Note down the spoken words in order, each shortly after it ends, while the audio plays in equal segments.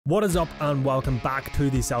What is up, and welcome back to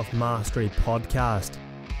the Self Mastery Podcast.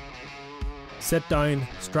 Sit down,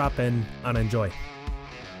 strap in, and enjoy.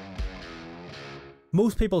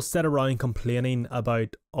 Most people sit around complaining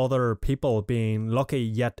about other people being lucky,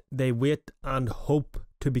 yet they wait and hope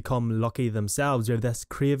to become lucky themselves. They have this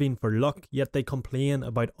craving for luck, yet they complain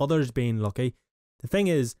about others being lucky. The thing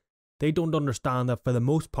is, they don't understand that for the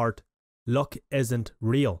most part, luck isn't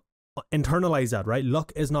real. Internalize that, right?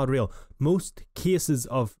 Luck is not real. Most cases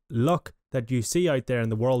of luck that you see out there in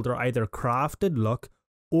the world are either crafted luck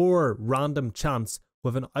or random chance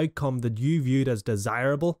with an outcome that you viewed as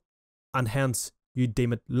desirable, and hence you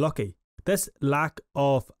deem it lucky. This lack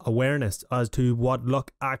of awareness as to what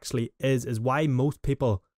luck actually is why most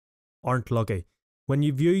people aren't lucky. When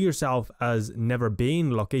you view yourself as never being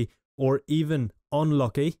lucky or even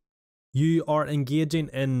unlucky, you are engaging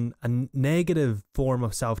in a negative form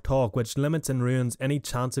of self-talk, which limits and ruins any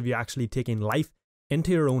chance of you actually taking life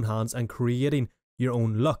into your own hands and creating your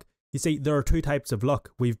own luck. You see, there are two types of luck.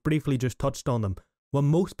 We've briefly just touched on them. What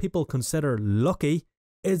most people consider lucky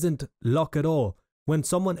isn't luck at all. When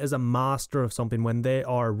someone is a master of something, when they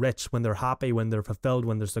are rich, when they're happy, when they're fulfilled,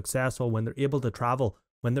 when they're successful, when they're able to travel,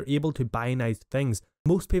 when they're able to buy nice things,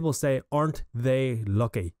 most people say, aren't they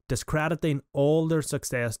lucky? Discrediting all their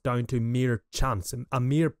success down to mere chance, a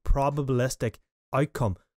mere probabilistic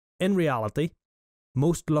outcome. In reality,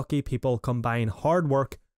 most lucky people combine hard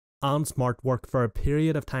work and smart work for a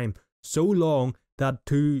period of time so long that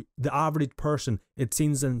to the average person, it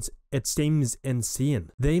seems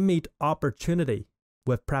insane. They meet opportunity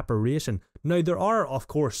with preparation. Now, there are, of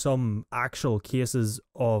course, some actual cases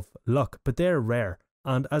of luck, but they're rare.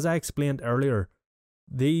 And as I explained earlier,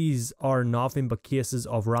 these are nothing but cases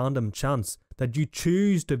of random chance that you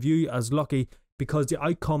choose to view as lucky because the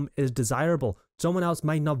outcome is desirable. Someone else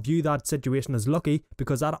might not view that situation as lucky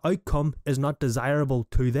because that outcome is not desirable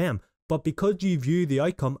to them. But because you view the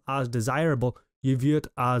outcome as desirable, you view it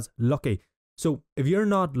as lucky. So if you're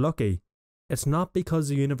not lucky, it's not because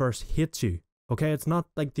the universe hates you. Okay, it's not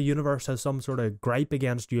like the universe has some sort of gripe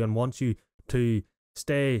against you and wants you to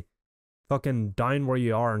stay fucking down where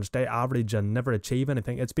you are and stay average and never achieve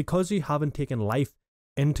anything. It's because you haven't taken life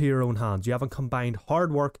into your own hands. You haven't combined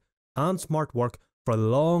hard work and smart work for a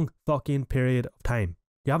long fucking period of time.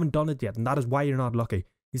 You haven't done it yet, and that is why you're not lucky.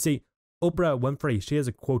 You see, Oprah Winfrey, she has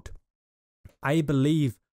a quote: "I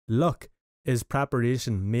believe luck is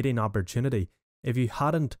preparation meeting opportunity. If you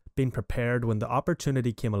hadn't been prepared when the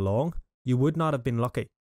opportunity came along, you would not have been lucky."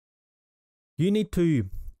 You need to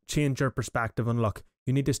change your perspective on luck.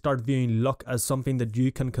 You need to start viewing luck as something that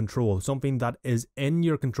you can control, something that is in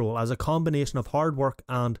your control, as a combination of hard work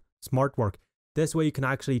and smart work. This way you can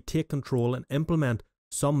actually take control and implement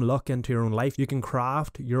some luck into your own life. You can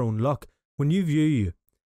craft your own luck. When you view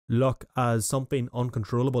luck as something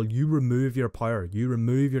uncontrollable, you remove your power, you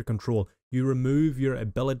remove your control, you remove your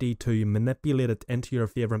ability to manipulate it into your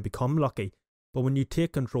favour and become lucky. But when you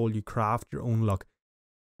take control, you craft your own luck.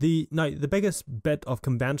 Now, the biggest bit of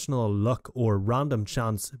conventional luck or random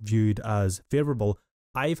chance viewed as favourable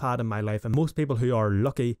I've had in my life, and most people who are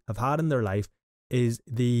lucky have had in their life, is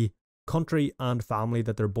the country and family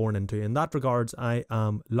that they're born into. In that regards, I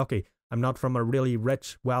am lucky. I'm not from a really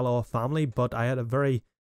rich, well-off family, but I had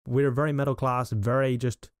we're very middle class, very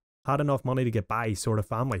just had enough money to get by sort of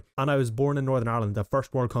family. And I was born in Northern Ireland, the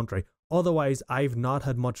first world country. Otherwise, I've not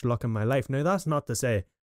had much luck in my life. Now, that's not to say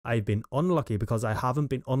I've been unlucky, because I haven't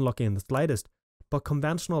been unlucky in the slightest, but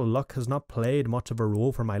conventional luck has not played much of a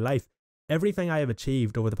role for my life. Everything I have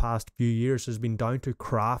achieved over the past few years has been down to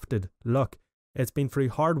crafted luck. It's been through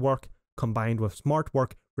hard work combined with smart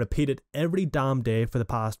work, repeated every damn day for the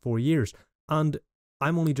past 4 years. And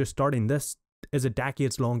I'm only just starting. This is a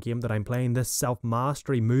decades-long game that I'm playing. This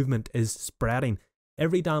self-mastery movement is spreading.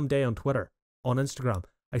 Every damn day on Twitter, on Instagram,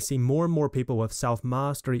 I see more and more people with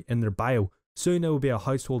self-mastery in their bio. Soon it will be a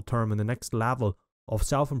household term in the next level of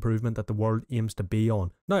self-improvement that the world aims to be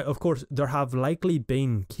on. Now, of course, there have likely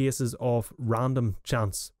been cases of random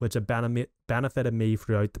chance which have benefited me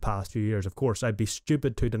throughout the past few years. Of course, I'd be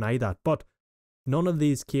stupid to deny that, but none of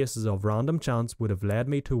these cases of random chance would have led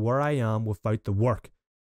me to where I am without the work.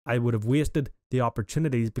 I would have wasted the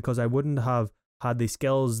opportunities because I wouldn't have had the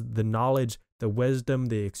skills, the knowledge, the wisdom,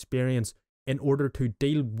 the experience in order to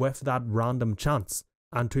deal with that random chance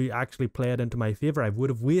and to actually play it into my favour. I would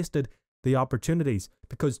have wasted the opportunities,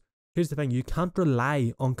 because here's the thing: you can't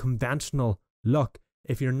rely on conventional luck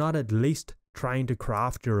if you're not at least trying to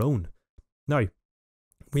craft your own. Now,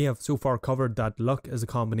 we have so far covered that luck is a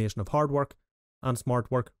combination of hard work and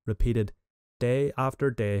smart work repeated day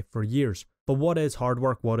after day for years. But what is hard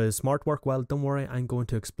work? What is smart work? Well, don't worry, I'm going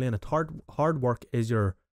to explain it. Hard work is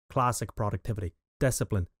your classic productivity,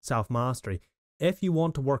 discipline, self-mastery. If you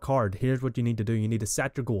want to work hard, here's what you need to do. You need to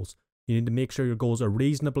set your goals. You need to make sure your goals are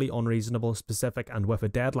reasonably unreasonable, specific, and with a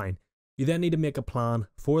deadline. You then need to make a plan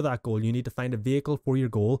for that goal. You need to find a vehicle for your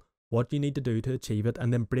goal, what you need to do to achieve it,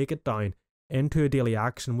 and then break it down into a daily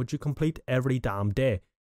action which you complete every damn day.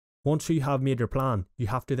 Once you have made your plan, you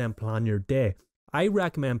have to then plan your day. I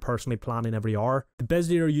recommend personally planning every hour. The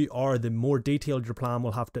busier you are, the more detailed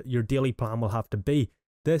your daily plan will have to be.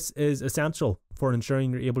 This is essential for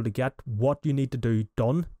ensuring you're able to get what you need to do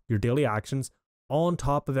done, your daily actions, on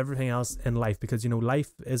top of everything else in life, because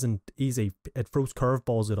life isn't easy. It throws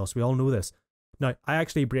curveballs at us. We all know this. Now, I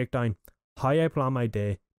actually break down how I plan my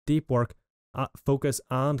day, deep work, focus,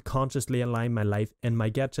 and consciously align my life in my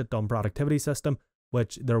Get Shit Done productivity system,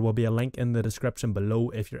 which there will be a link in the description below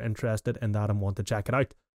if you're interested in that and want to check it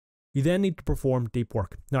out. You then need to perform deep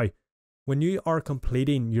work. Now, when you are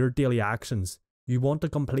completing your daily actions, you want to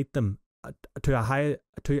complete them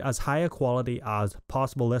to as high a quality as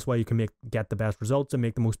possible. This way you can get the best results and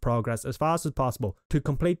make the most progress as fast as possible. To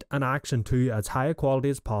complete an action to as high a quality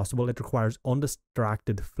as possible, it requires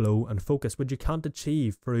undistracted flow and focus, which you can't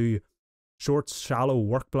achieve through short, shallow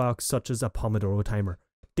work blocks such as a Pomodoro timer.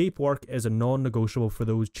 Deep work is a non-negotiable for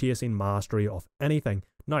those chasing mastery of anything.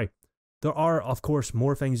 Now, there are, of course,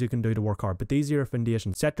 more things you can do to work hard, but these are your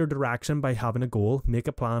foundations. Set your direction by having a goal, make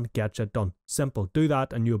a plan, get shit done. Simple. Do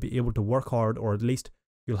that and you'll be able to work hard, or at least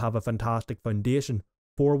you'll have a fantastic foundation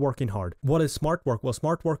for working hard. What is smart work? Well,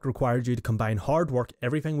 smart work requires you to combine hard work,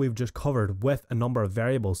 everything we've just covered, with a number of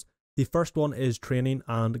variables. The first one is training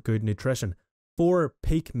and good nutrition. For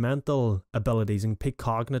peak mental abilities and peak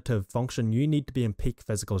cognitive function, you need to be in peak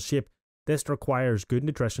physical shape. This requires good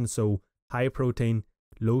nutrition, so high protein,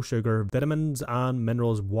 low sugar, vitamins and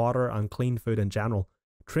minerals, water, and clean food in general.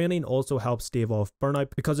 Training also helps stave off burnout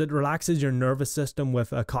because it relaxes your nervous system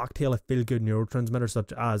with a cocktail of feel-good neurotransmitters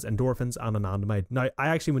such as endorphins and anandamide. Now, I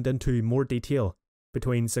actually went into more detail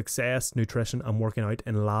between success, nutrition, and working out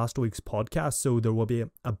in last week's podcast, so there will be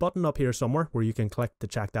a button up here somewhere where you can click to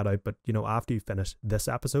check that out, but after you finish this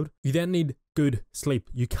episode. You then need good sleep.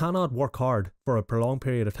 You cannot work hard for a prolonged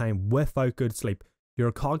period of time without good sleep.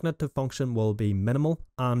 Your cognitive function will be minimal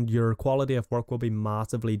and your quality of work will be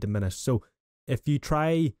massively diminished. So if you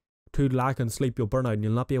try to lack in sleep, you'll burn out and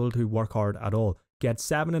you'll not be able to work hard at all. Get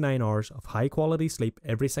 7 to 9 hours of high quality sleep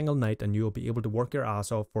every single night and you'll be able to work your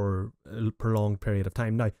ass off for a prolonged period of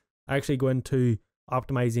time. Now, I actually go into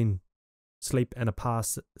optimizing sleep in a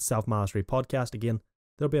past self-mastery podcast. Again,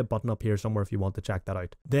 there'll be a button up here somewhere if you want to check that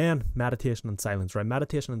out. Then meditation and silence, right?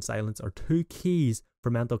 Meditation and silence are two keys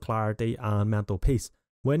for mental clarity and mental peace.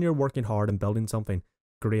 When you're working hard and building something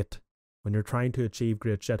great, when you're trying to achieve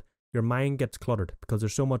great shit, your mind gets cluttered because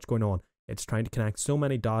there's so much going on. It's trying to connect so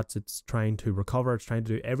many dots. It's trying to recover. It's trying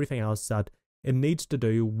to do everything else that it needs to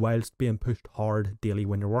do whilst being pushed hard daily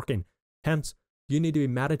when you're working. Hence, you need to be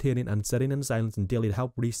meditating and sitting in silence and daily to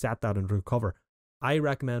help reset that and recover. I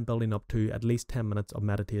recommend building up to at least 10 minutes of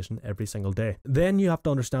meditation every single day. Then you have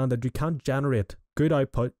to understand that you can't generate good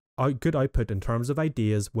output in terms of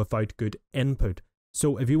ideas without good input.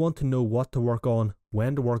 So if you want to know what to work on,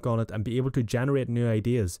 when to work on it, and be able to generate new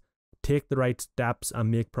ideas, take the right steps and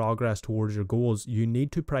make progress towards your goals, you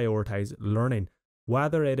need to prioritize learning.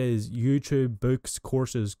 Whether it is YouTube, books,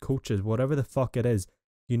 courses, coaches, whatever the fuck it is,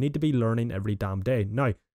 you need to be learning every damn day.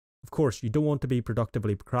 Now, of course, you don't want to be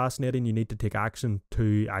productively procrastinating. You need to take action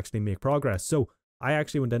to actually make progress. So I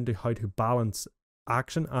actually went into how to balance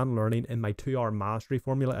action and learning in my 2-hour mastery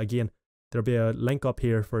formula. Again, there'll be a link up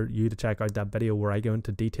here for you to check out that video where I go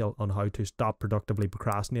into detail on how to stop productively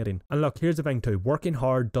procrastinating. And look, here's the thing too. Working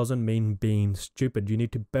hard doesn't mean being stupid. You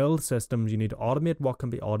need to build systems. You need to automate what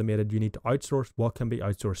can be automated. You need to outsource what can be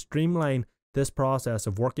outsourced. Streamline this process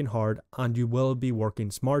of working hard and you will be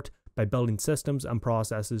working smart by building systems and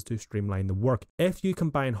processes to streamline the work. If you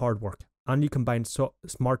combine hard work and you combine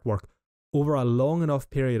smart work over a long enough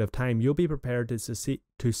period of time, you'll be prepared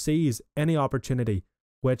to seize any opportunity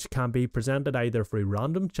which can be presented either through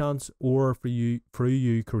random chance or through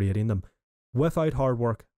you creating them. Without hard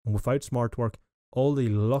work and without smart work, all the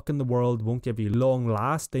luck in the world won't give you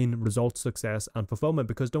long-lasting results, success and fulfillment,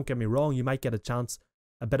 because don't get me wrong, you might get a chance,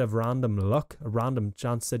 a bit of random luck, a random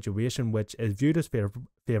chance situation which is viewed as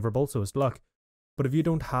favourable, so it's luck. But if you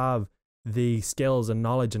don't have the skills and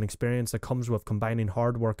knowledge and experience that comes with combining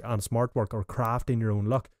hard work and smart work or crafting your own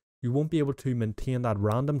luck, you won't be able to maintain that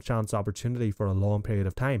random chance opportunity for a long period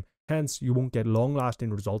of time. Hence, you won't get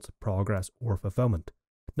long-lasting results, progress, or fulfillment.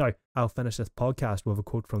 Now, I'll finish this podcast with a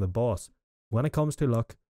quote from the boss. When it comes to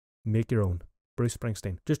luck, make your own. Bruce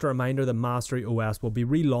Springsteen. Just a reminder that Mastery OS will be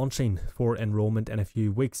relaunching for enrollment in a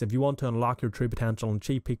few weeks. If you want to unlock your true potential and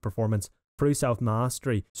achieve peak performance through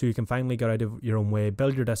self-mastery, so you can finally get out of your own way,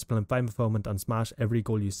 build your discipline, find fulfillment, and smash every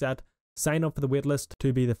goal you set, sign up for the waitlist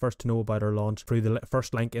to be the first to know about our launch through the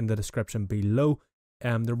first link in the description below.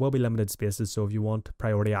 There will be limited spaces, so if you want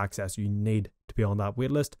priority access, you need to be on that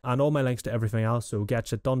waitlist. And all my links to everything else, so Get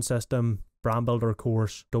Shit Done system, brand builder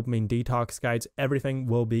course, dopamine detox guides, everything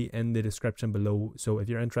will be in the description below. So if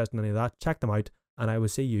you're interested in any of that, check them out, and I will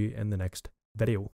see you in the next video.